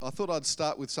I thought I'd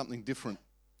start with something different.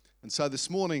 And so this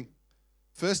morning,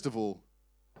 first of all,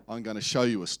 I'm going to show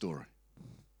you a story.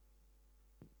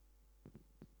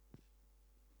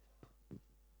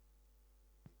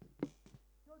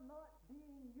 You're not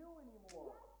being you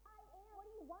anymore. Yes, I am. What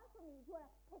do you want from me? Do you want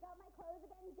to pick out my clothes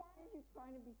again, Dad? You're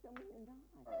trying to be someone you're not.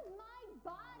 This is my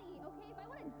body, okay? If I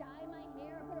want to dye my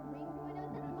hair or put a ring to my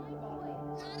nose, that's my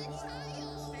choice. Not a child.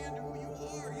 Understand who you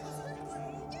are.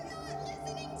 You're not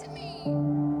listening to me.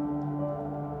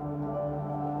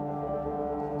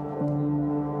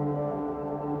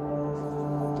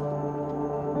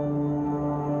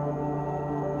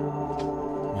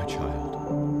 My child,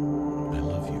 I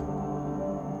love you.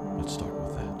 Let's start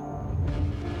with that.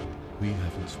 We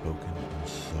haven't spoken in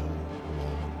so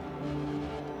long.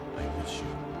 I miss you.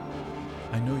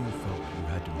 I know you felt you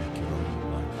had to make your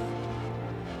own life,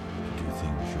 to do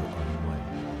things your own way.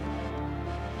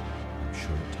 I'm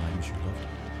sure at times you loved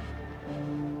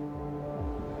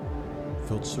me.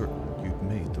 Felt certain you'd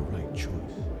made the right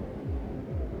choice.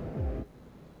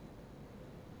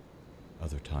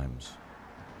 Other times,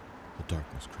 the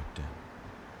darkness crept in.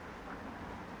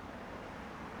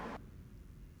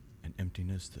 An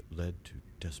emptiness that led to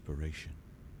desperation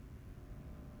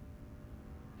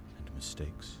and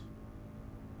mistakes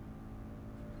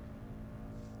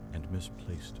and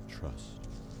misplaced trust.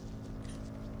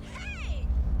 Hey!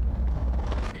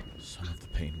 Some of the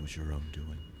pain was your own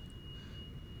doing.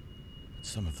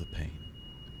 Some of the pain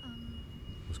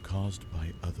was caused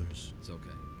by others It's okay.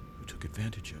 who took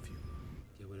advantage of you.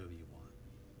 Get whatever you want.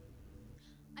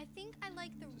 I think I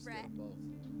like the Just red. get both.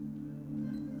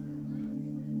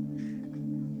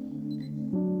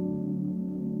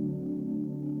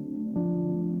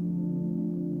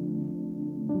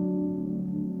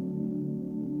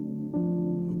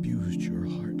 Who abused your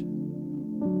heart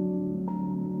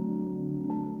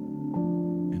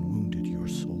and wounded your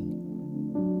soul.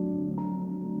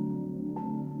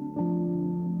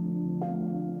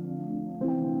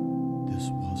 This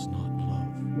was not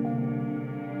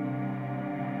love.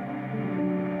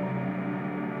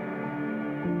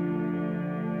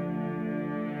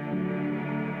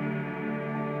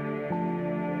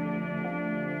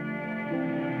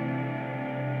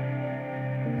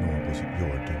 Nor was it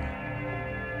your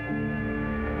doing.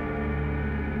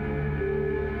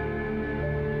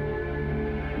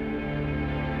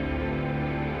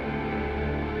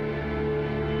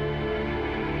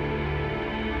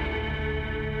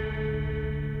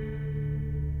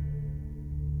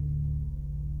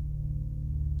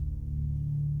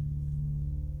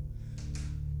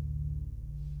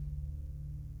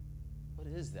 What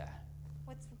is that?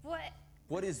 What's what?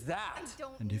 What is that? I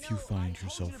don't And if know. you find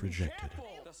yourself rejected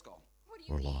Let's go. What do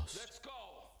you or mean? lost, Stop.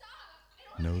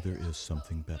 I don't know wanna there hear is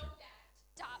something better.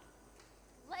 Stop.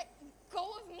 Let go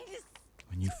of me. Just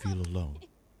When you feel alone,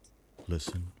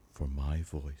 listen for my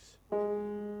voice.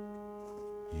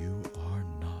 You are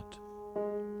not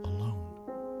alone.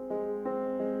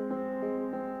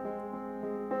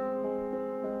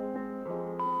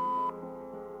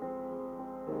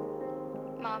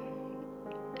 Mom,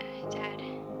 Dad,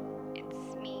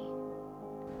 it's me.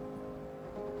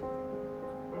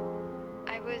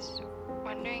 I was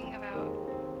wondering about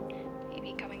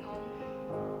maybe coming home.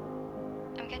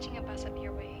 I'm catching a bus up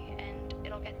your way, and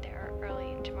it'll get there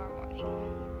early tomorrow morning.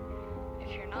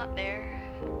 If you're not there,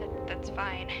 that's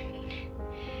fine. I mean,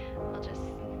 I'll just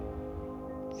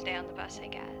stay on the bus, I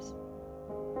guess.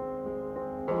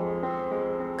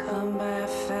 Come by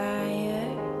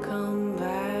fire, come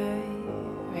by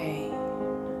rain.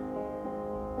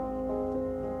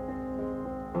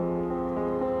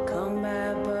 Come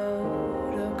by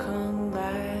boat or come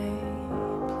by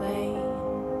plane.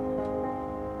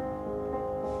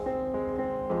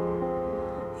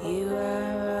 You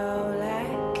are all I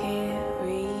can't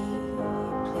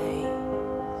replace.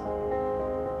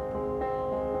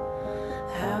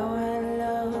 How I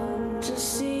love to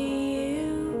see you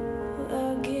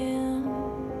again.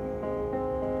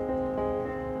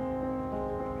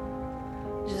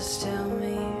 Just tell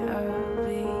me I'll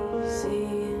be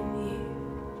seeing you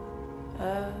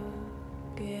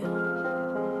again.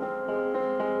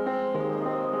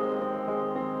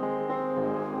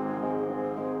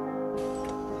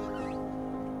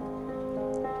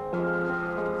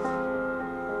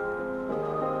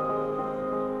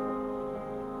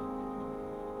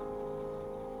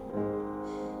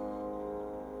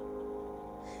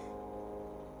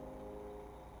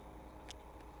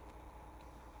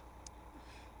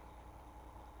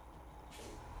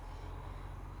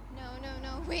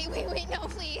 No. Wait, no,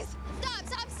 please.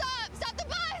 Stop the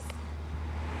bus!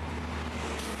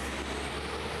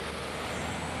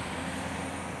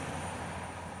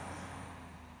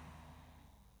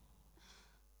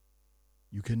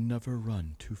 You can never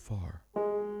run too far,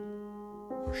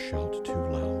 or shout too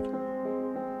loud,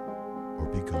 or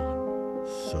be gone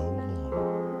so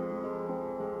long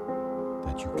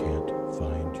that you can't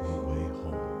find your way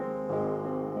home.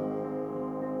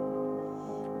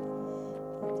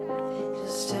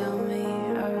 Just tell me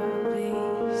I'll be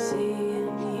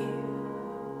seeing you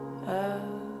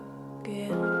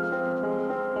again.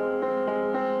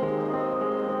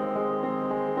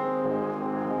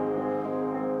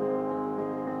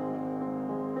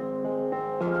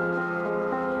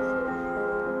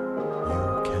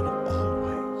 You can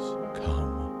always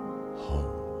come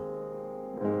home.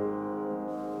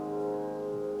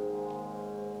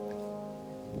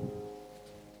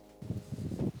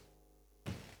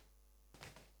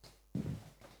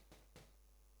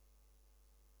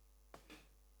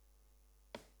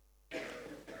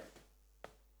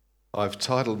 I've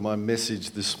titled my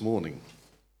message this morning,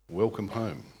 Welcome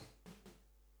Home.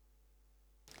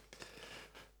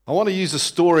 I want to use a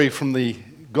story from the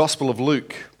Gospel of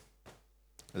Luke,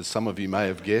 as some of you may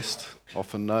have guessed,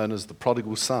 often known as the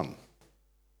prodigal son.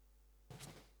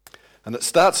 And it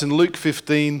starts in Luke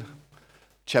 15,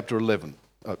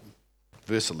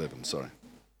 verse 11, sorry.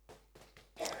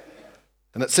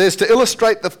 And it says, to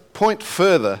illustrate the point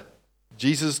further,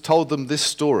 Jesus told them this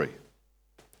story.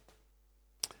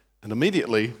 And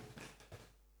immediately,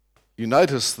 you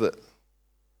notice that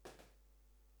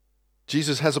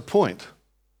Jesus has a point,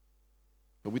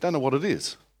 but we don't know what it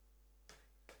is.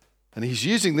 And he's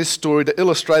using this story to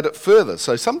illustrate it further.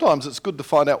 So sometimes it's good to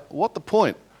find out what the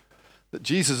point that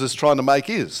Jesus is trying to make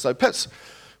is. So perhaps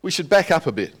we should back up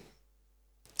a bit.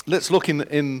 Let's look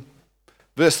in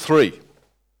verse 3.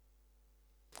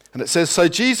 And it says, so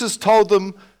Jesus told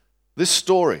them this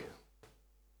story.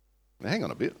 Now hang on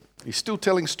a bit. He's still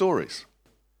telling stories.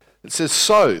 It says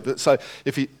so. So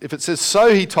if it says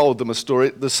so he told them a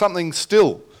story, there's something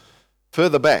still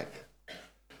further back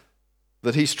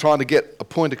that he's trying to get a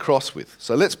point across with.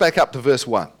 So let's back up to verse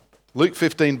 1. Luke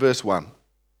 15, verse 1.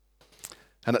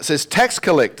 And it says, tax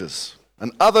collectors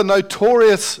and other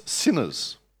notorious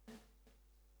sinners,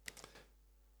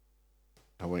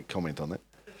 I won't comment on that,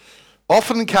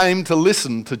 often came to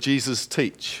listen to Jesus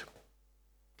teach.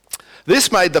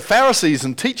 This made the Pharisees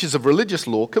and teachers of religious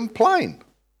law complain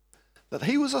that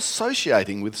he was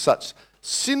associating with such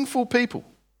sinful people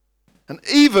and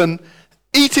even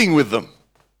eating with them.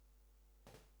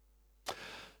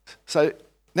 So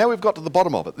now we've got to the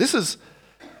bottom of it. This is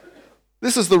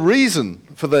the reason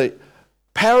for the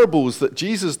parables that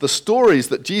Jesus, the stories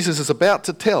that Jesus is about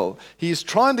to tell. He is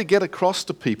trying to get across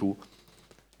to people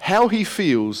how he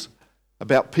feels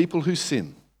about people who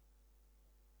sin.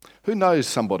 Who knows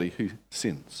somebody who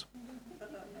sins?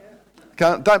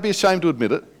 Don't be ashamed to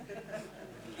admit it.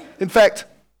 In fact,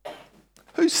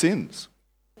 who sins?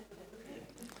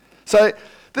 So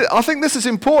I think this is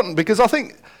important because I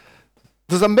think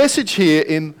there's a message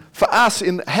here for us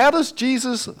in how does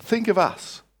Jesus think of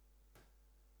us?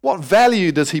 What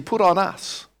value does he put on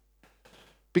us?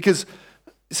 Because,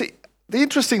 see, the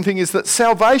interesting thing is that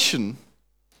salvation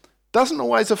doesn't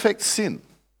always affect sin.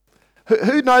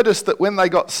 Who noticed that when they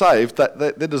got saved, that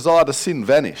their desire to sin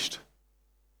vanished?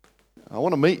 I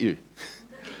want to meet you.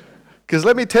 Because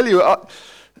let me tell you,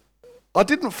 I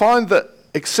didn't find that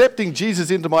accepting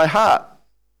Jesus into my heart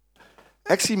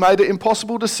actually made it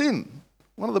impossible to sin.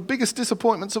 One of the biggest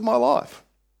disappointments of my life.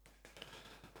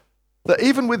 That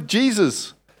even with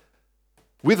Jesus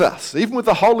with us, even with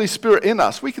the Holy Spirit in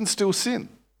us, we can still sin.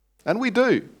 And we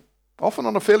do, often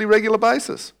on a fairly regular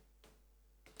basis.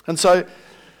 And so,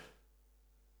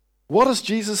 what does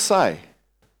Jesus say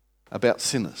about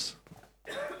sinners?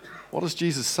 What does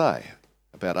Jesus say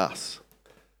about us?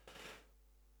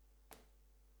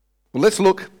 Well, let's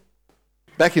look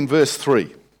back in verse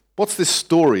 3. What's this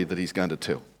story that he's going to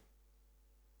tell?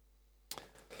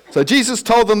 So Jesus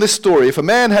told them this story. If a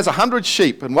man has 100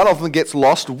 sheep and one of them gets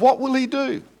lost, what will he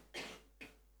do?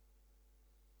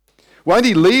 Won't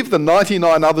he leave the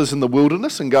 99 others in the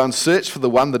wilderness and go and search for the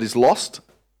one that is lost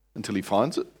until he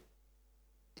finds it?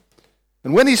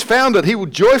 And when he's found it, he will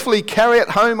joyfully carry it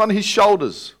home on his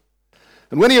shoulders.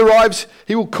 And when he arrives,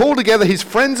 he will call together his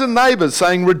friends and neighbours,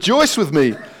 saying, rejoice with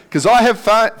me, because I have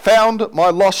found my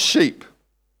lost sheep.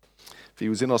 If he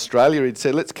was in Australia, he'd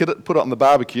say, let's put it on the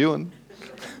barbecue.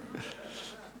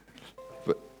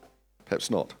 But perhaps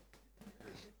not.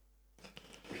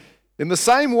 In the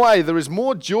same way, there is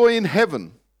more joy in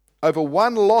heaven over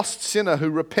one lost sinner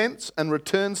who repents and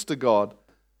returns to God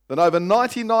than over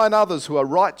 99 others who are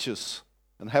righteous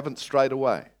and haven't strayed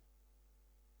away.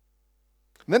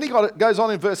 And then he goes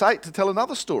on in verse 8 to tell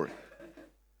another story.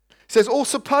 He says, or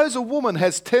suppose a woman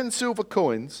has 10 silver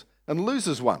coins and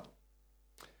loses one?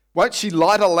 Won't she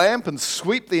light a lamp and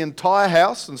sweep the entire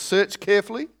house and search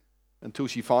carefully until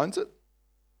she finds it?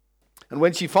 And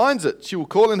when she finds it, she will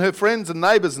call in her friends and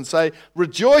neighbors and say,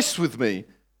 "Rejoice with me,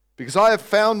 because I have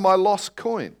found my lost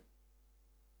coin."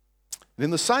 And in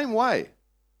the same way,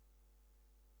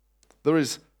 there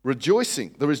is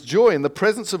rejoicing, there is joy in the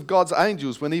presence of God's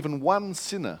angels when even one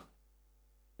sinner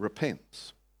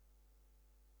repents.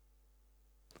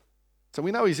 So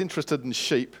we know he's interested in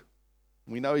sheep.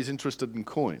 We know he's interested in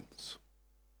coins.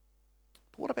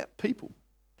 But what about people?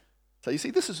 So you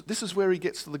see, this is where he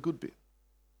gets to the good bit.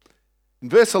 In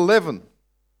verse 11,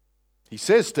 he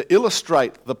says to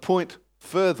illustrate the point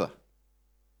further.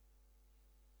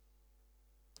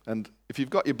 And if you've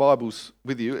got your Bibles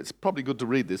with you, it's probably good to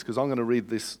read this, because I'm going to read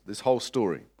this whole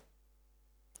story.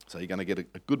 So you're going to get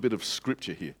a good bit of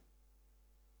scripture here.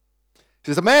 It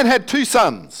says, "A man had 2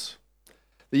 sons.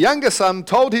 The younger son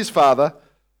told his father,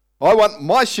 'I want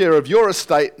my share of your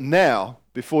estate now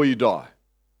before you die.'"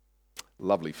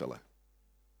 Lovely fellow.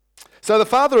 So the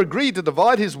father agreed to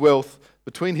divide his wealth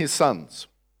between his sons.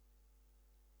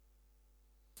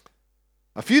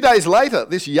 A few days later,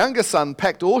 this younger son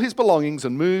packed all his belongings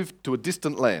and moved to a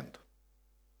distant land.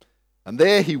 And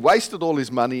there he wasted all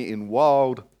his money in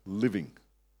wild living.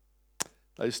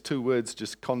 Those 2 words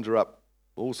just conjure up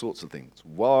all sorts of things.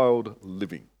 Wild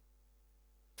living.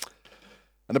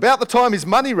 And about the time his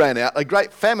money ran out, a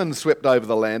great famine swept over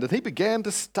the land, and he began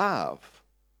to starve.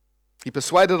 He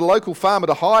persuaded a local farmer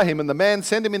to hire him, and the man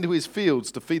sent him into his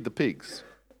fields to feed the pigs.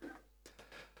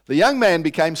 The young man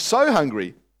became so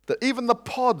hungry that even the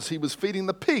pods he was feeding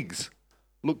the pigs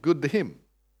looked good to him,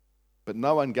 but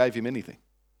no one gave him anything.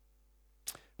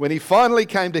 When he finally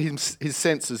came to his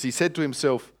senses, he said to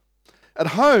himself, "At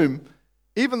home,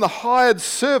 even the hired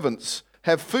servants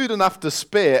have food enough to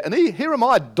spare, and here am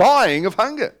I dying of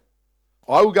hunger.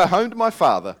 I will go home to my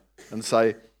father and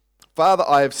say, 'Father,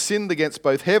 I have sinned against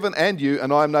both heaven and you,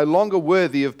 and I am no longer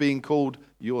worthy of being called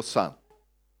your son.'"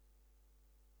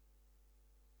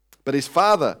 But his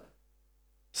father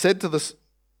said to the...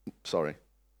 Sorry,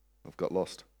 I've got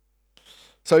lost.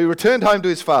 So he returned home to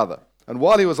his father, and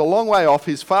while he was a long way off,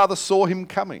 his father saw him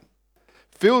coming.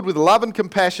 Filled with love and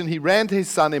compassion, he ran to his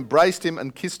son, embraced him,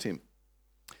 and kissed him.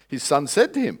 His son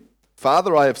said to him,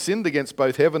 "Father, I have sinned against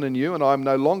both heaven and you, and I am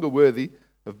no longer worthy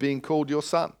of being called your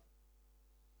son."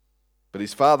 But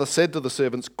his father said to the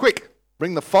servants, "Quick,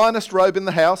 bring the finest robe in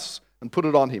the house and put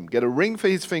it on him. Get a ring for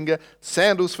his finger,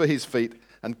 sandals for his feet,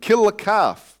 and kill the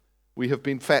calf we have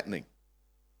been fattening.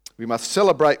 We must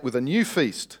celebrate with a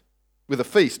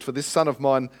feast, for this son of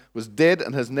mine was dead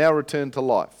and has now returned to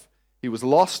life. He was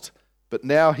lost, but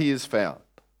now he is found."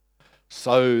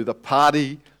 So the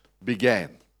party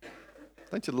began.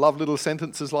 Don't you love little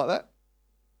sentences like that?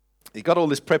 You got all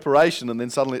this preparation, and then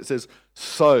suddenly it says,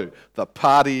 "So the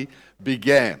party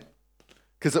began."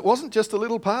 Because it wasn't just a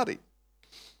little party.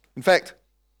 In fact,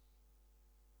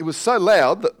 it was so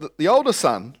loud that the older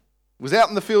son was out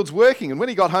in the fields working, and when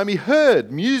he got home, he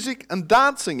heard music and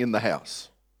dancing in the house.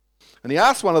 And he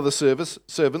asked one of the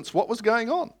servants what was going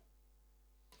on.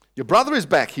 "Your brother is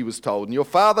back," he was told, "and your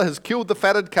father has killed the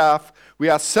fatted calf. We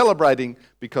are celebrating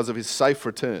because of his safe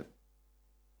return."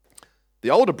 The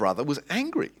older brother was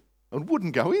angry and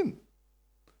wouldn't go in.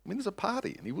 I mean, there's a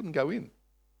party, and he wouldn't go in.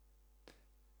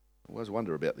 I always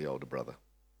wonder about the older brother.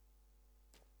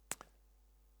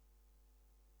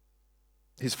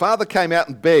 His father came out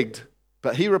and begged,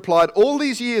 but he replied, "All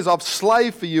these years I've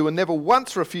slaved for you and never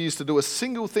once refused to do a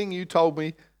single thing you told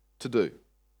me to do.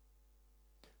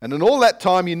 And in all that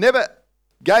time you never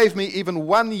gave me even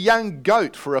one young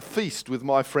goat for a feast with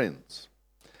my friends.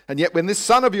 And yet when this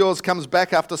son of yours comes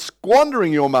back after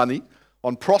squandering your money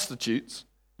on prostitutes,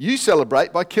 you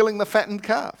celebrate by killing the fattened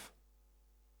calf."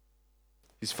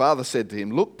 His father said to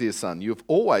him, "Look, dear son, you have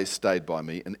always stayed by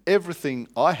me, and everything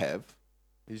I have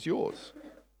is yours.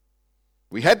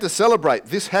 We had to celebrate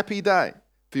this happy day,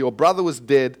 for your brother was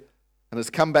dead and has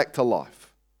come back to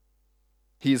life.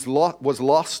 He was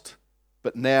lost,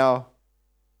 but now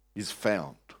is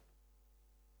found."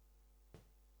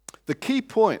 The key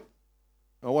point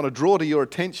I want to draw to your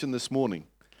attention this morning,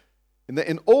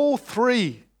 in all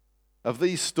 3 of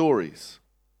these stories,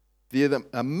 the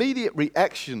immediate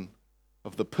reaction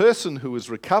of the person who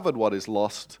has recovered what is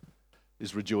lost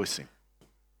is rejoicing.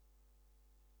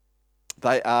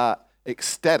 They are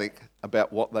ecstatic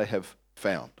about what they have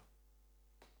found.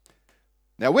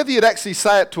 Now, whether you'd actually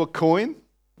say it to a coin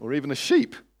or even a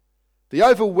sheep, the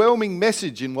overwhelming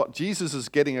message in what Jesus is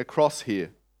getting across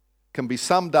here can be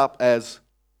summed up as,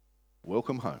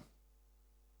 welcome home.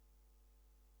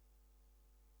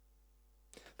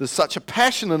 There's such a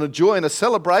passion and a joy and a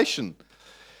celebration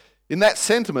in that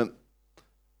sentiment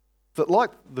that, like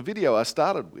the video I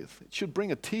started with, it should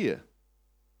bring a tear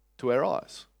to our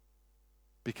eyes.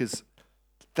 Because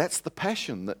that's the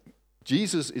passion that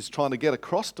Jesus is trying to get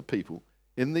across to people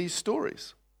in these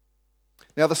stories.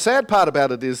 Now, the sad part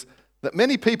about it is that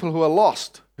many people who are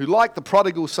lost, who like the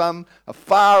prodigal son, are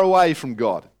far away from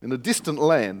God, in a distant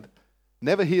land,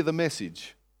 never hear the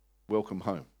message, welcome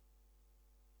home.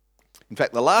 In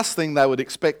fact, the last thing they would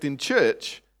expect in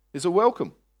church is a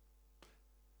welcome.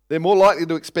 They're more likely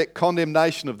to expect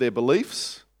condemnation of their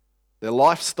beliefs, their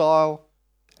lifestyle,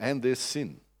 and their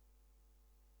sin.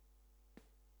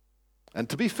 And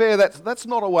to be fair, that's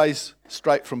not always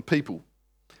straight from people.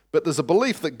 But there's a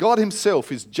belief that God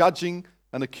himself is judging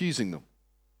and accusing them,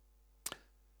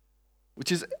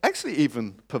 which is actually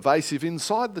even pervasive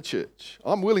inside the church.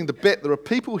 I'm willing to bet there are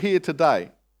people here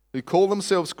today who call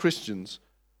themselves Christians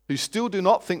who still do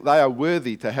not think they are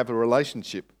worthy to have a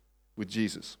relationship with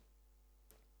Jesus.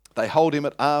 They hold him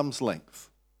at arm's length.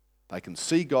 They can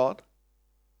see God,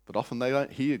 but often they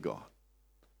don't hear God.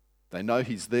 They know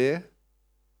he's there,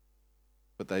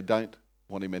 but they don't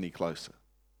want him any closer.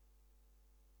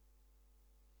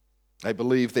 They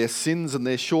believe their sins and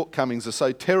their shortcomings are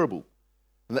so terrible,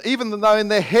 and that even though in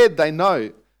their head they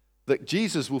know that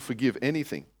Jesus will forgive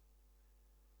anything,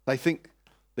 they think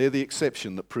they're the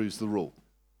exception that proves the rule,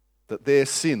 that their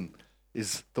sin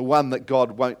is the one that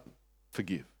God won't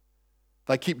forgive.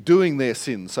 They keep doing their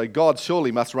sin, so God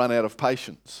surely must run out of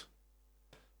patience.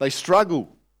 They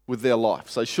struggle with their life,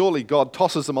 so surely God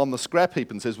tosses them on the scrap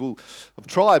heap and says, well, I've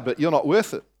tried, but you're not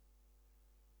worth it.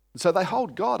 And so they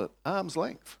hold God at arm's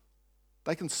length.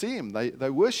 They can see him, they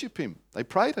worship him, they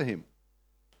pray to him.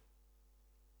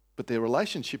 But their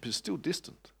relationship is still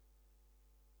distant.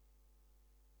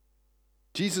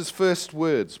 Jesus' first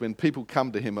words when people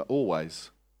come to him are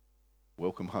always,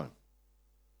 welcome home.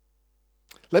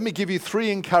 Let me give you 3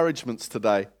 encouragements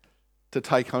today to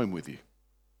take home with you.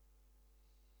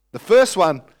 The first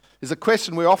one is a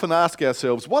question we often ask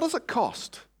ourselves, what does it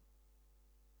cost?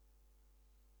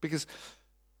 Because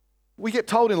we get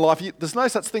told in life, there's no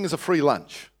such thing as a free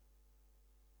lunch.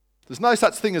 There's no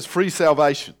such thing as free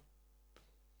salvation.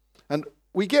 And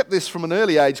we get this from an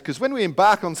early age because when we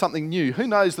embark on something new, who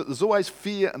knows that there's always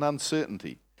fear and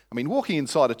uncertainty. I mean, walking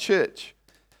inside a church,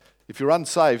 if you're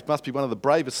unsaved, must be one of the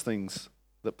bravest things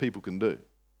that people can do.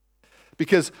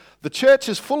 Because the church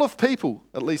is full of people,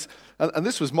 at least, and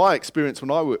this was my experience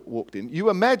when I walked in. You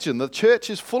imagine the church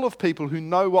is full of people who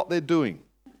know what they're doing.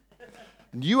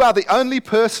 And you are the only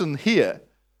person here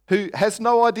who has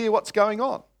no idea what's going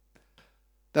on.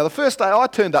 Now, the first day I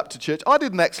turned up to church, I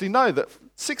didn't actually know that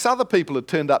 6 other people had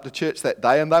turned up to church that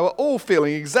day, and they were all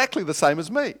feeling exactly the same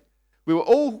as me. We were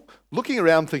all looking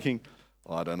around thinking,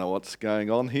 I don't know what's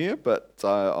going on here, but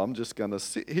I'm just going to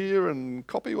sit here and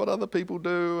copy what other people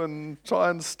do and try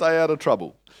and stay out of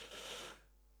trouble.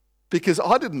 Because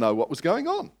I didn't know what was going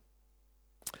on.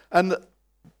 And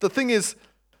the thing is,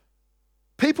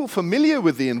 people familiar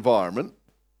with the environment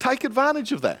take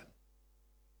advantage of that.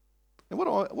 And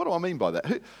what do I mean by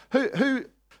that?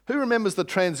 Who remembers the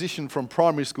transition from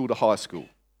primary school to high school?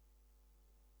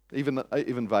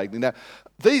 Even vaguely. Now,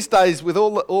 these days, with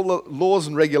all the laws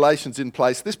and regulations in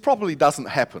place, this probably doesn't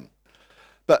happen.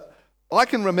 But I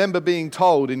can remember being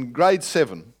told in grade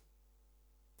 7,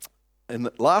 in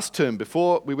the last term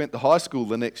before we went to high school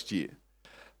the next year,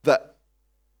 that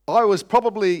I was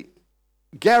probably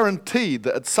guaranteed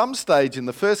that at some stage in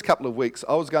the first couple of weeks,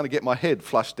 I was going to get my head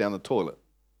flushed down the toilet.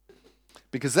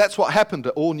 Because that's what happened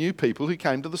to all new people who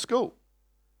came to the school.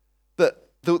 That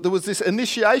there was this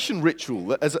initiation ritual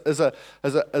that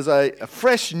as a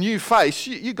fresh new face,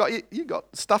 you got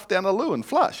stuffed down a loo and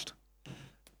flushed,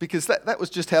 because that was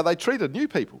just how they treated new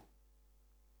people.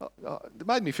 It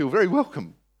made me feel very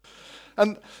welcome.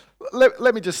 And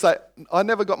let me just say, I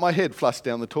never got my head flushed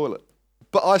down the toilet,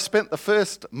 but I spent the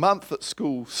first month at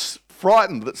school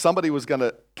frightened that somebody was going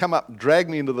to come up and drag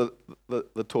me into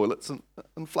the toilets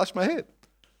and flush my head.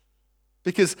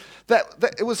 Because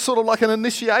that it was sort of like an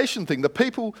initiation thing. The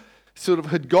people sort of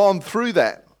had gone through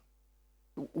that,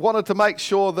 wanted to make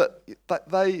sure that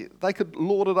they could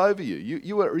lord it over you.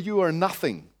 You were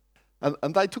nothing,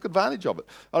 and they took advantage of it.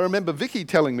 I remember Vicky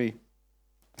telling me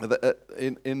that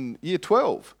in year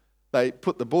 12, they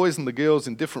put the boys and the girls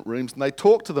in different rooms, and they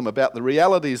talked to them about the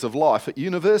realities of life at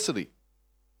university.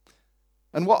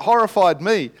 And what horrified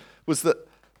me was that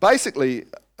basically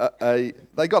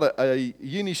they got a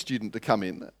uni student to come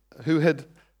in who had,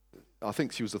 I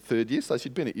think she was a 3rd year, so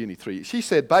she'd been at uni 3 years. She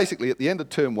said basically at the end of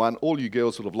term 1, all you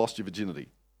girls would have lost your virginity.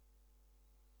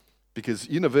 because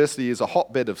university is a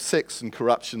hotbed of sex and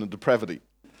corruption and depravity.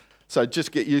 So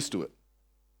just get used to it.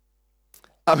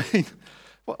 I mean,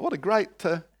 what a great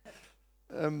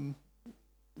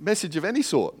message of any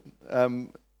sort,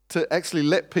 to actually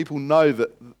let people know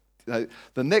that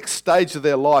the next stage of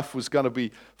their life was going to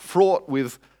be fraught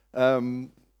with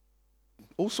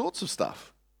all sorts of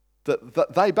stuff.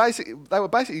 That they were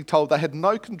basically told they had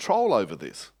no control over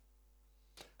this.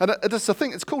 And it's a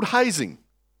thing, it's called hazing.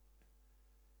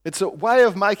 It's a way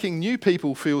of making new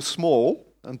people feel small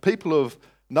and people who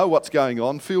know what's going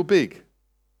on feel big.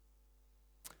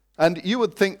 And you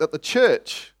would think that the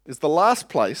church is the last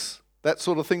place that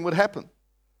sort of thing would happen.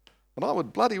 And I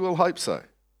would bloody well hope so.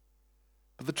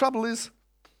 But the trouble is,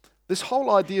 this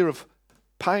whole idea of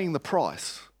paying the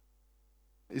price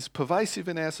is pervasive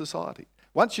in our society.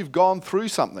 Once you've gone through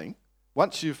something,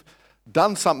 once you've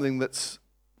done something that's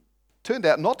turned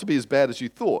out not to be as bad as you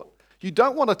thought, you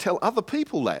don't want to tell other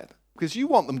people that because you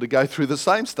want them to go through the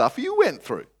same stuff you went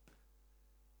through.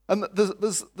 And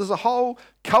there's a whole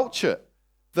culture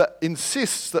that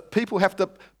insists that people have to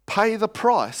pay the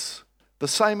price the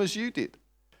same as you did.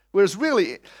 Whereas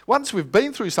really, once we've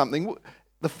been through something,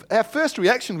 our first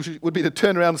reaction would be to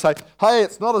turn around and say, hey,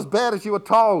 it's not as bad as you were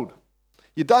told.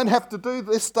 You don't have to do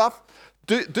this stuff.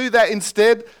 Do that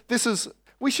instead.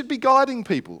 We should be guiding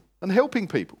people and helping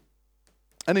people.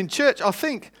 And in church, I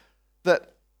think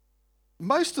that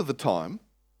most of the time,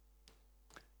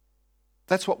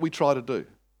 that's what we try to do.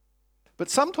 But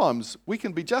sometimes we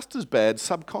can be just as bad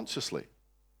subconsciously.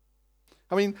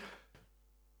 I mean,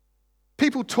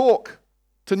 people talk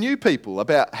to new people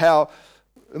about how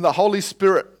when the Holy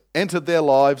Spirit entered their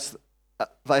lives,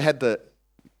 they had to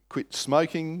quit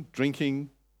smoking, drinking,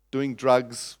 doing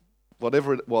drugs,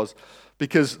 whatever it was,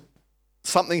 because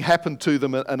something happened to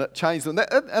them and it changed them.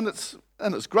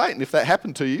 And it's great, and if that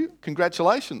happened to you,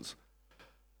 congratulations.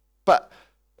 But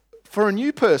for a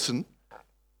new person,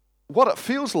 what it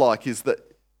feels like is that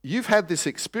you've had this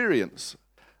experience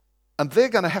and they're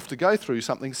going to have to go through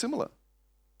something similar.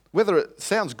 Whether it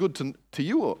sounds good to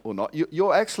you or not,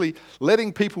 you're actually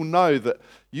letting people know that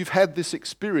you've had this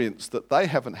experience that they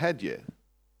haven't had yet.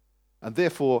 And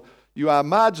therefore, you are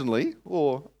marginally,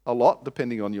 or a lot,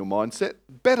 depending on your mindset,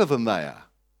 better than they are.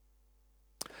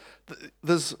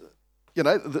 There's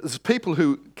people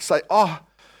who say, oh,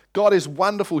 God is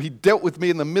wonderful. He dealt with me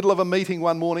in the middle of a meeting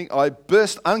one morning. I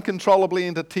burst uncontrollably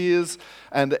into tears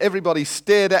and everybody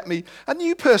stared at me. A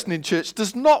new person in church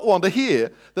does not want to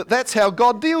hear that that's how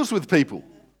God deals with people.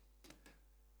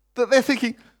 That they're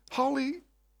thinking, holy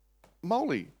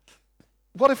moly,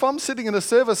 what if I'm sitting in a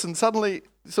service and suddenly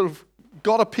sort of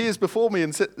God appears before me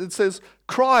and says,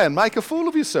 cry and make a fool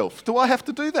of yourself. Do I have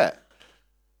to do that?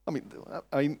 I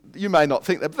mean, you may not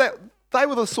think that, but they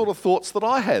were the sort of thoughts that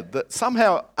I had, that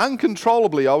somehow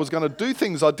uncontrollably I was going to do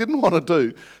things I didn't want to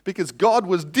do because God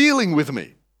was dealing with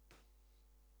me.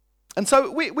 And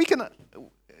so we can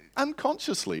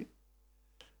unconsciously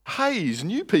haze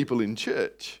new people in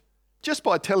church just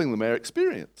by telling them our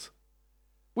experience.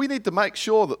 We need to make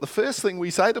sure that the first thing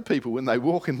we say to people when they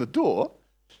walk in the door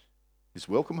is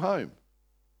welcome home.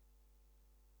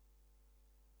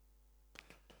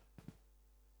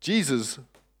 Jesus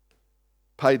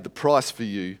paid the price for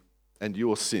you and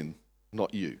your sin,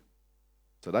 not you.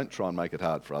 So don't try and make it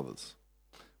hard for others.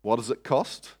 What does it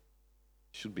cost?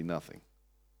 It should be nothing.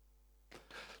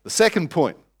 The second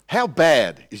point, how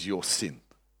bad is your sin?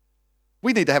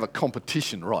 We need to have a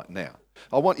competition right now.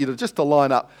 I want you to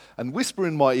line up and whisper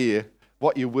in my ear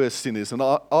what your worst sin is, and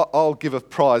I'll give a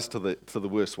prize to the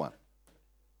worst one.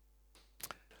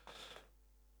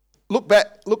 Look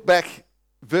back, Luke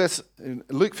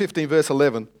 15, verse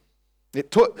 11.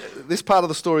 This part of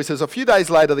the story says, a few days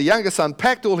later, the younger son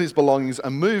packed all his belongings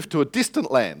and moved to a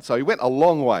distant land. So he went a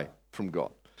long way from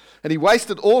God. And he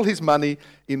wasted all his money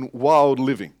in wild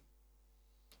living.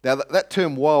 Now, that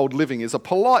term wild living is a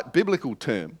polite biblical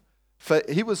term for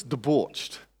he was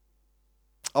debauched.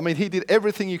 I mean, he did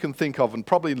everything you can think of and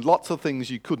probably lots of things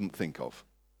you couldn't think of.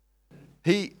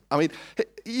 You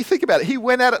think about it, he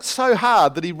went at it so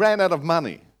hard that he ran out of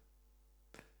money.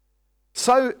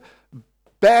 So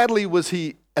badly was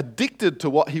he addicted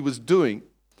to what he was doing,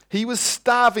 he was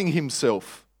starving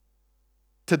himself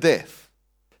to death.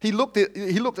 He looked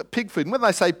at pig food, and when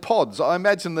they say pods, I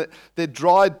imagine that they're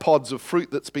dried pods of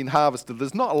fruit that's been harvested.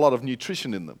 There's not a lot of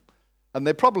nutrition in them, and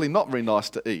they're probably not very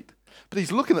nice to eat. But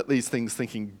he's looking at these things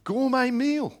thinking, gourmet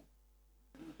meal.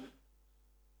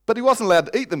 But he wasn't allowed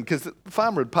to eat them because the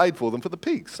farmer had paid for them for the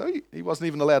pigs, so he wasn't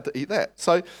even allowed to eat that.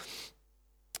 So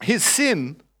his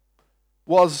sin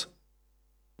was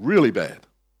really bad,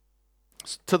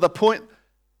 to the point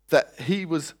that he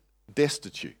was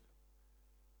destitute.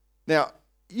 Now,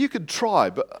 you could try,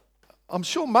 but I'm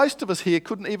sure most of us here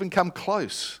couldn't even come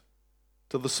close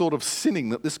to the sort of sinning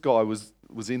that this guy was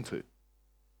into.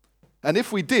 And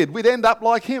if we did, we'd end up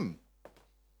like him.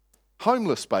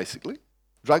 Homeless, basically.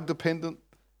 Drug dependent,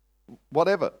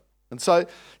 whatever. And so,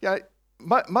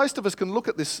 most of us can look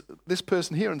at this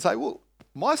person here and say, well,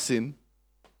 my sin,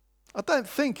 I don't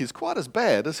think is quite as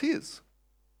bad as his.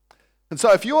 And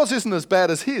so if yours isn't as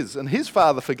bad as his, and his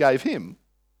father forgave him,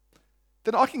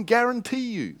 then I can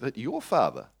guarantee you that your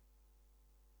Father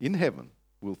in heaven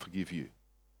will forgive you.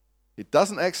 It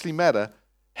doesn't actually matter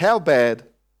how bad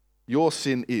your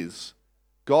sin is.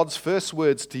 God's first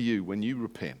words to you when you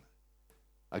repent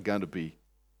are going to be,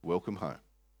 welcome home.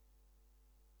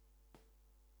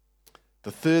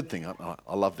 The third thing,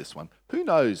 I love this one. Who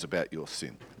knows about your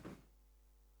sin?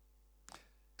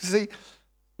 See,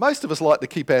 most of us like to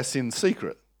keep our sins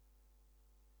secret.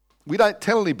 We don't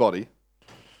tell anybody,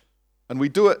 and we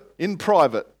do it in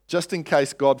private just in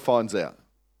case God finds out.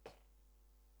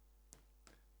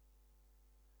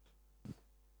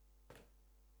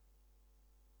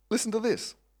 Listen to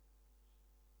this.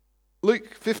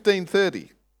 Luke 15:30.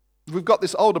 We've got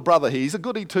this older brother here. He's a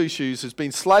goody two-shoes who's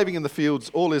been slaving in the fields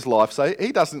all his life, so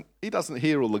he doesn't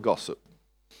hear all the gossip.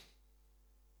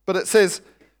 But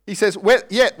he says,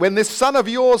 yet when this son of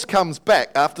yours comes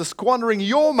back after squandering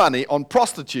your money on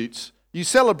prostitutes, you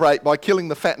celebrate by killing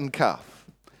the fattened calf.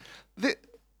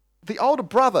 The older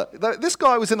brother, this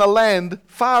guy was in a land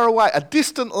far away, a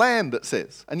distant land, it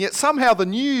says. And yet somehow the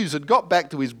news had got back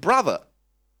to his brother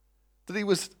that he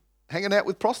was hanging out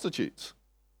with prostitutes,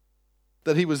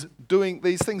 that he was doing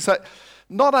these things. So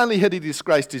not only had he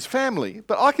disgraced his family,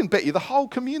 but I can bet you the whole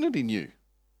community knew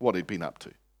what he'd been up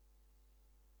to.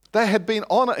 They had been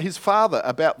on at his father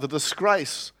about the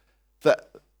disgrace that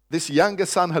this younger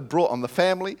son had brought on the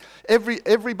family.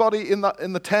 Everybody in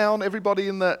the town, everybody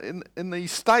in the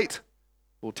state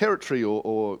or territory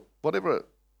or whatever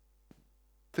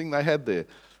thing they had there,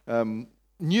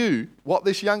 knew what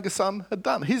this younger son had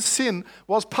done. His sin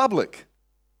was public.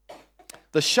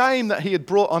 The shame that he had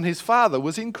brought on his father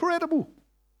was incredible.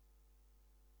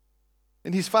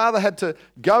 And his father had to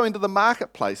go into the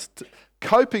marketplace,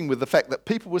 coping with the fact that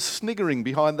people were sniggering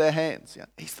behind their hands.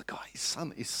 He's the guy, his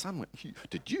son went,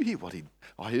 did you hear what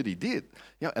I heard he did?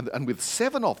 And with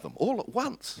 7 of them all at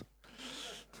once.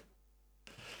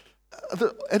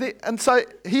 And so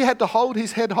he had to hold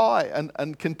his head high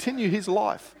and continue his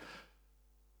life,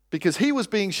 because he was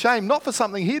being shamed not for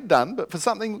something he'd done, but for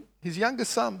something his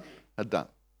youngest son had done.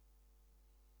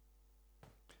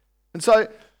 And so,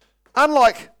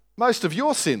 unlike most of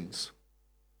your sins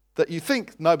that you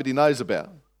think nobody knows about,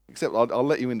 except I'll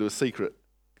let you into a secret,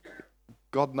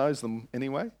 God knows them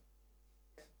anyway.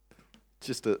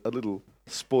 Just a little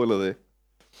spoiler there.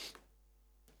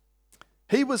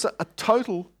 He was a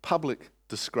total public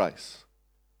disgrace.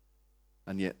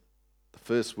 And yet, the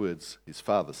first words his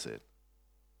father said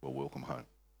were, welcome home.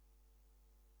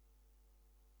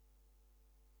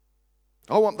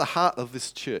 I want the heart of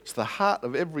this church, the heart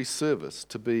of every service,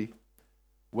 to be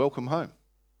welcome home.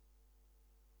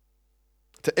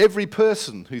 To every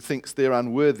person who thinks they're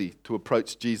unworthy to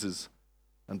approach Jesus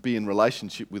and be in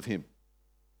relationship with him.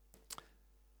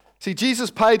 See, Jesus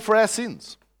paid for our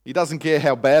sins. He doesn't care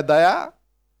how bad they are.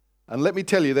 And let me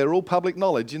tell you, they're all public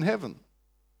knowledge in heaven.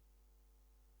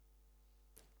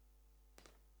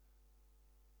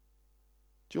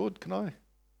 George, can I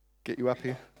get you up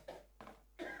here?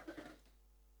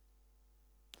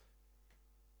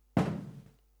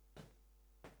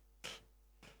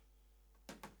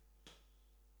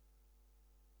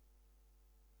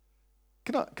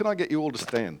 Can I get you all to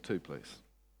stand too, please?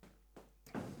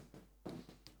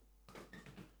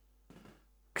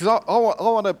 Because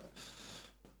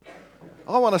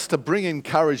I want us to bring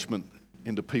encouragement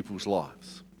into people's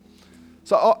lives.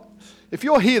 So if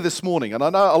you're here this morning, and I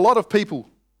know a lot of people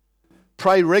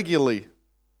pray regularly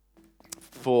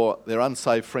for their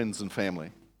unsaved friends and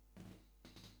family,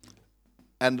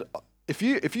 and if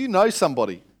you know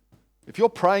somebody, if you're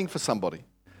praying for somebody,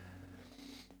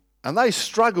 and they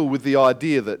struggle with the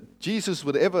idea that Jesus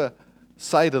would ever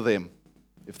say to them,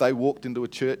 if they walked into a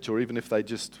church or even if they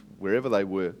just, wherever they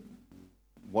were,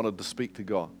 wanted to speak to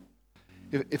God.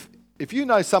 If you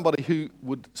know somebody who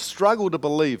would struggle to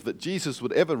believe that Jesus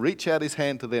would ever reach out his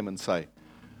hand to them and say,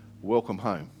 welcome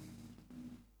home.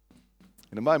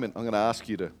 In a moment, I'm going to ask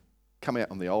you to come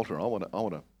out on the altar, and I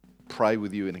want to pray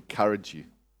with you and encourage you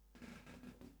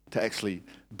to actually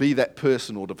be that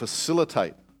person or to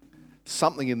facilitate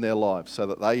something in their lives so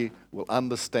that they will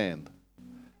understand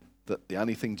that the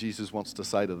only thing Jesus wants to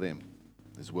say to them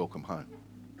is welcome home.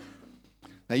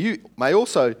 Now, you may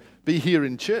also be here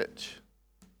in church.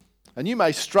 And you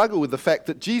may struggle with the fact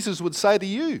that Jesus would say to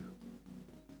you,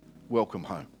 welcome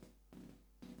home.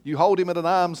 You hold him at an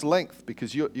arm's length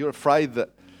because you're afraid that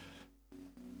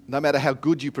no matter how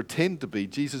good you pretend to be,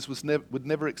 Jesus would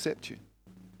never accept you.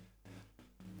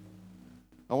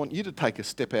 I want you to take a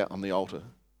step out on the altar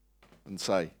and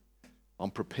say, I'm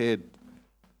prepared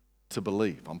to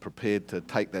believe. I'm prepared to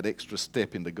take that extra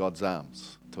step into God's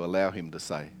arms to allow him to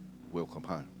say, welcome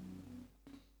home.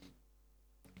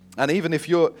 And even if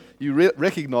you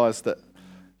recognize that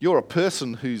you're a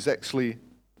person who's actually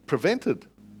prevented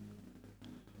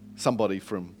somebody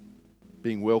from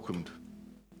being welcomed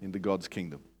into God's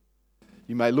kingdom.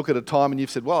 You may look at a time and you've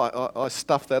said, well, I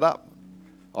stuffed that up.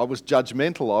 I was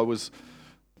judgmental.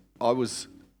 I was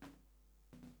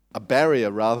a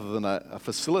barrier rather than a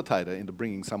facilitator into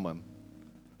bringing someone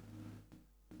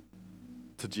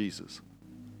to Jesus.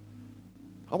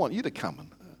 I want you to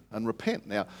come and repent.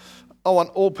 Now, I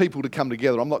want all people to come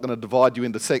together. I'm not going to divide you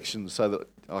into sections so that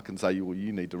I can say, well,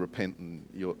 you need to repent. And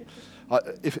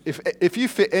if you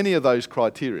fit any of those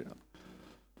criteria,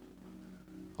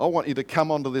 I want you to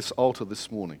come onto this altar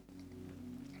this morning.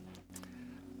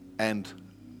 And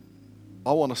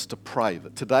I want us to pray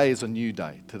that today is a new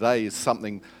day. Today is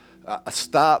something, a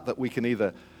start that we can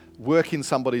either work in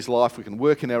somebody's life, we can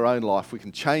work in our own life, we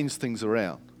can change things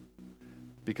around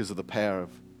because of the power of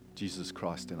Jesus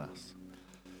Christ in us.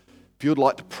 If you'd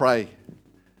like to pray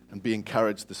and be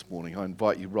encouraged this morning, I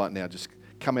invite you right now, just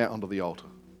come out onto the altar.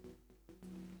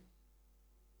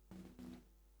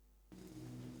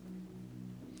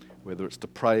 Whether it's to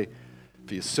pray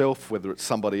for yourself, whether it's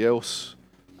somebody else,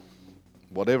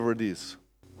 whatever it is,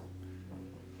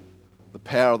 the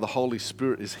power of the Holy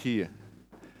Spirit is here.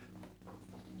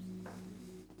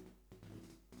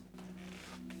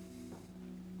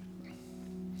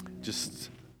 Just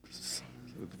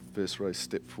the first row,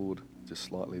 step forward just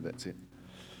slightly, that's it.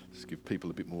 Just give people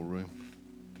a bit more room.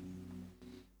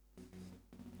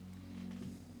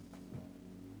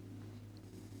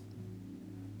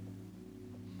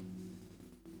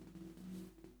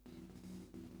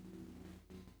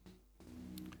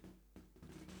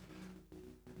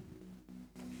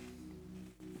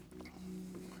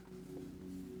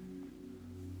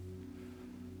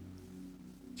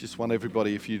 Just want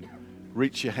everybody, if you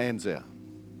reach your hands out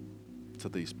to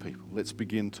these people. Let's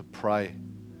begin to pray.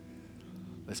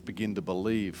 Let's begin to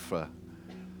believe for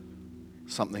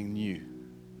something new,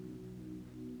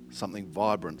 something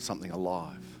vibrant, something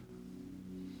alive.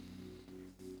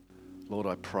 Lord,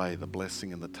 I pray the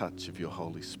blessing and the touch of your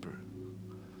Holy Spirit.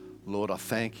 Lord, I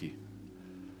thank you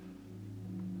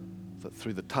that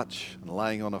through the touch and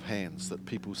laying on of hands that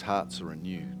people's hearts are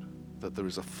renewed, that there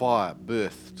is a fire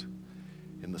birthed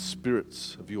in the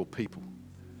spirits of your people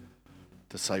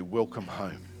to say, welcome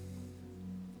home.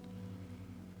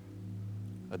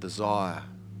 A desire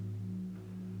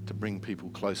to bring people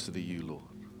closer to you, Lord.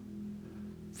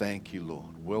 Thank you,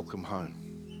 Lord. Welcome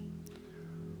home.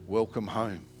 Welcome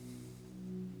home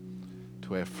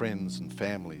to our friends and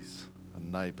families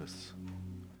and neighbours.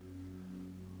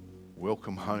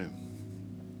 Welcome home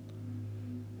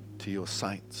to your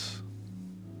saints.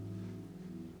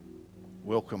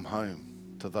 Welcome home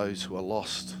to those who are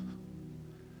lost,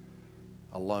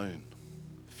 alone,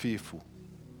 fearful.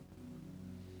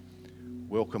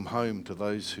 Welcome home to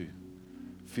those who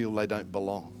feel they don't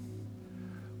belong.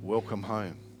 Welcome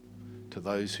home to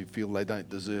those who feel they don't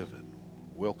deserve it.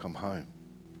 Welcome home.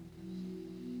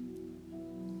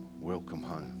 Welcome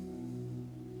home.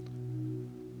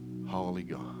 Holy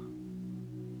God,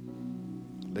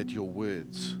 let your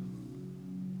words,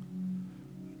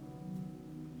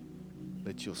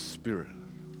 let your spirit,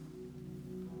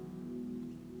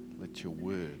 let your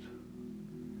word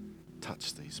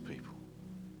touch these people.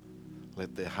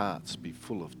 Let their hearts be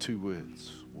full of two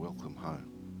words. Welcome home.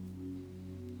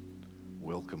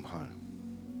 Welcome home.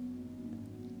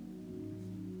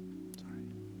 Sorry.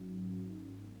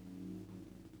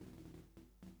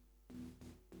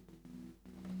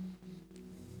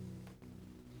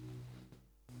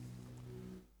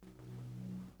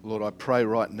 Lord, I pray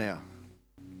right now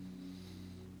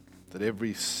that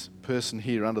every person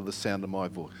here under the sound of my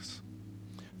voice,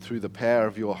 through the power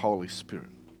of your Holy Spirit,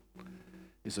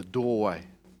 is a doorway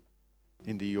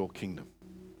into your kingdom,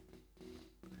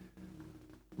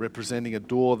 representing a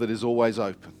door that is always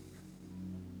open,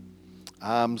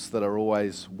 arms that are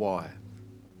always wide,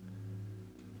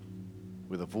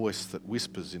 with a voice that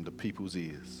whispers into people's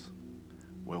ears,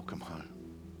 welcome home.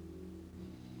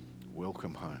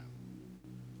 Welcome home.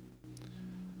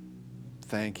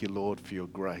 Thank you, Lord, for your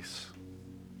grace.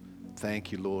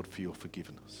 Thank you, Lord, for your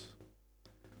forgiveness.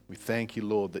 We thank you,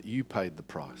 Lord, that you paid the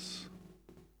price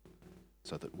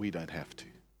so that we don't have to.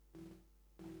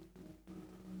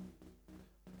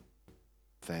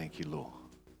 Thank you, Lord.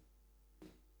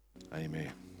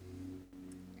 Amen.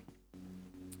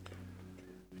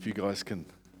 If you guys can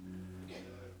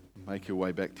make your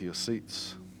way back to your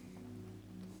seats.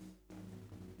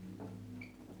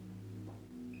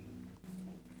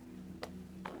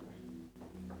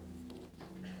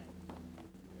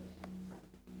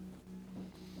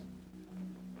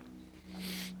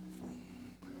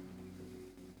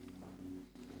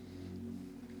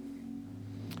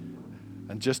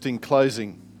 And just in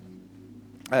closing,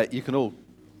 you can all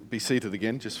be seated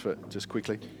again, just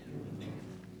quickly.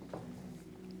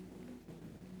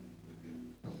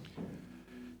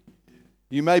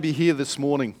 You may be here this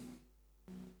morning.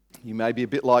 You may be a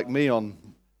bit like me on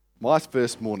my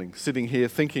first morning, sitting here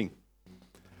thinking,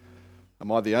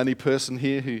 am I the only person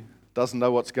here who doesn't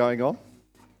know what's going on?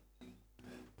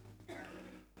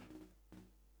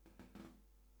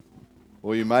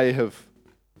 Or you may have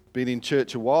been in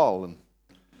church a while and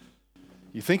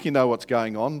you think you know what's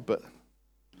going on, but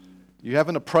you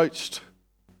haven't approached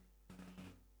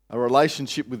a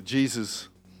relationship with Jesus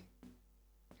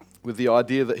with the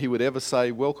idea that he would ever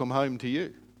say, welcome home to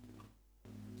you.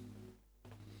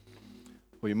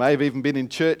 Or you may have even been in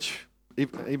church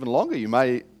even longer. You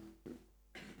may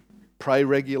pray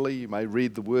regularly, you may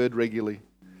read the word regularly,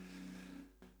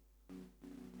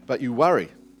 but you worry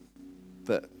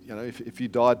that, if you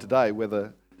died today,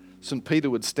 whether St. Peter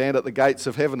would stand at the gates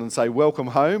of heaven and say, welcome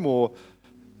home, or,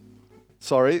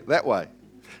 sorry, that way.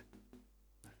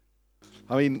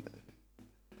 I mean,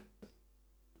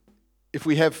 if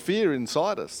we have fear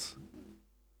inside us,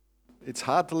 it's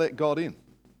hard to let God in.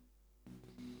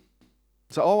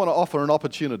 So I want to offer an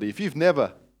opportunity. If you've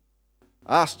never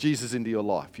asked Jesus into your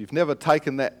life, you've never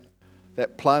taken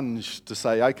that plunge to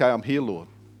say, okay, I'm here, Lord,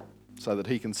 so that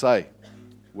he can say,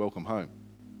 welcome home.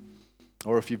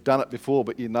 Or if you've done it before,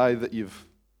 but you know that you've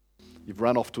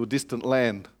run off to a distant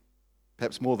land,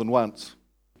 perhaps more than once,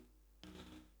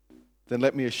 then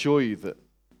let me assure you that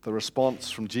the response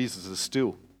from Jesus is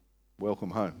still, welcome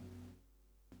home.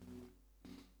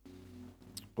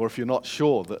 Or if you're not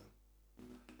sure that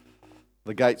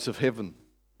the gates of heaven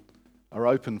are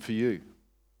open for you,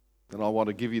 then I want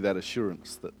to give you that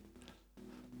assurance that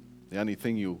the only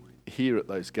thing you'll hear at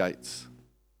those gates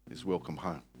is welcome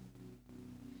home.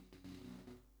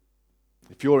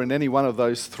 If you're in any one of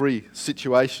those three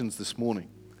situations this morning,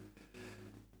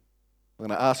 I'm going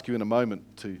to ask you in a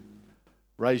moment to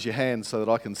raise your hand so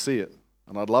that I can see it.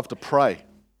 And I'd love to pray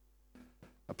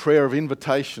a prayer of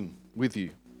invitation with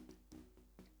you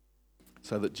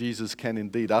so that Jesus can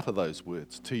indeed utter those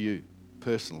words to you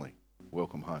personally.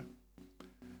 Welcome home.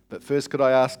 But first, could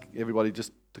I ask everybody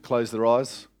just to close their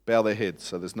eyes, bow their heads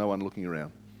so there's no one looking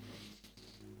around.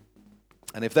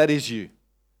 And if that is you,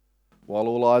 while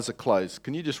all eyes are closed,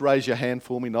 can you just raise your hand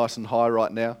for me nice and high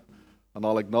right now? And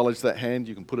I'll acknowledge that hand.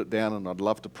 You can put it down, and I'd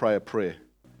love to pray a prayer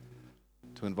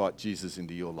to invite Jesus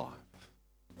into your life.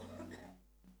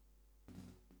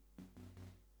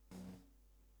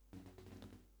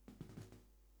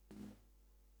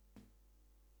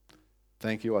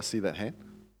 Thank you. I see that hand.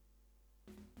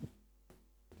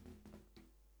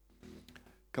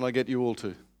 Can I get you all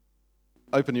to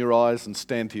open your eyes and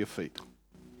stand to your feet?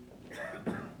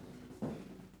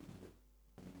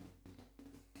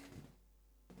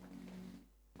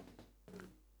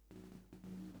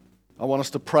 I want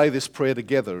us to pray this prayer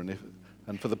together,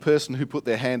 and for the person who put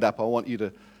their hand up, I want you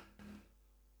to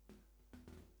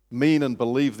mean and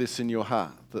believe this in your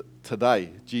heart, that today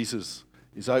Jesus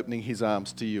is opening his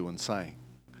arms to you and saying,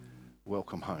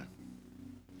 welcome home.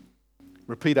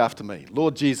 Repeat after me.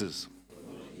 Lord Jesus,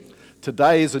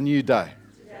 today is a new day.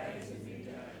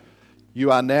 You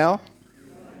are now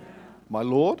my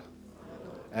Lord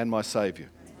and my Saviour.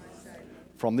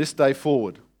 From this day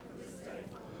forward,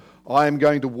 I am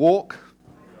going to walk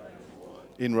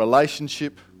in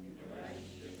relationship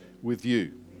with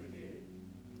you.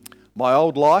 My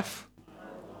old life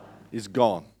is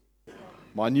gone.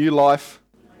 My new life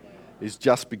is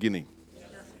just beginning.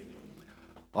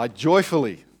 I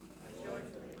joyfully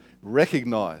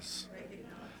recognize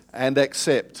and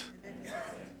accept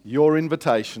your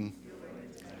invitation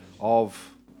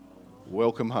of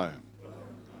welcome home.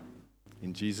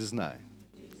 In Jesus' name,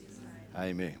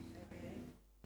 amen.